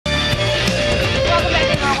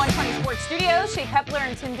Studios, Shea Kepler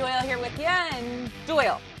and Tim Doyle here with you. And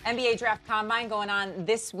Doyle, NBA Draft Combine going on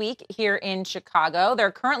this week here in Chicago. There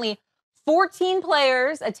are currently 14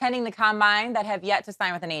 players attending the Combine that have yet to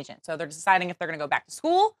sign with an agent. So they're deciding if they're going to go back to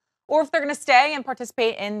school or if they're going to stay and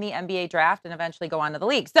participate in the NBA Draft and eventually go on to the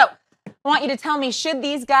league. So I want you to tell me, should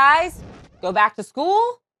these guys go back to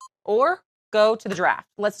school or go to the draft?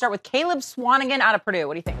 Let's start with Caleb Swanigan out of Purdue.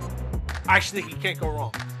 What do you think? I actually think he can't go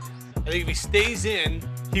wrong. I think if he stays in,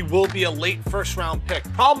 he will be a late first-round pick.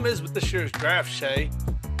 Problem is with this year's draft, Shea,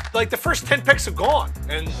 like the first 10 picks are gone,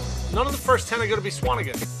 and none of the first 10 are going to be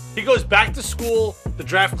Swanigan. He goes back to school. The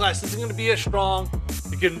draft class isn't going to be as strong.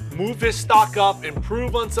 He can move his stock up,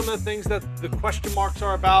 improve on some of the things that the question marks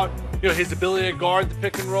are about. You know, his ability to guard the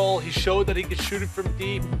pick and roll. He showed that he could shoot it from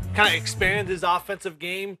deep, kind of expand his offensive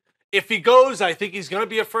game. If he goes, I think he's going to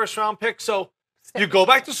be a first-round pick. So you go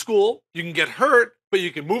back to school, you can get hurt, but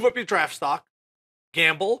you can move up your draft stock,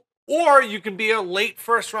 gamble, or you can be a late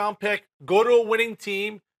first-round pick, go to a winning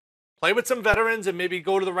team, play with some veterans, and maybe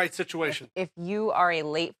go to the right situation. If you are a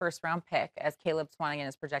late first-round pick, as Caleb Swanigan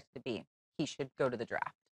is projected to be, he should go to the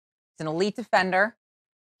draft. He's an elite defender.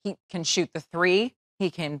 He can shoot the three. He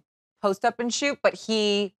can post up and shoot, but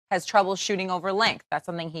he has trouble shooting over length. That's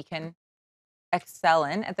something he can excel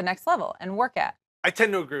in at the next level and work at. I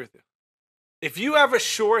tend to agree with you. If you have a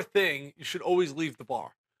sure thing, you should always leave the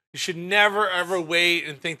bar. You should never, ever wait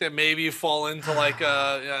and think that maybe you fall into like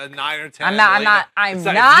a 9 or 10. I'm not if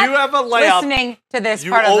you have a layup, listening to this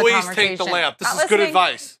you part of the always conversation. take the layup. This Not is good listening.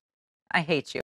 advice. I hate you.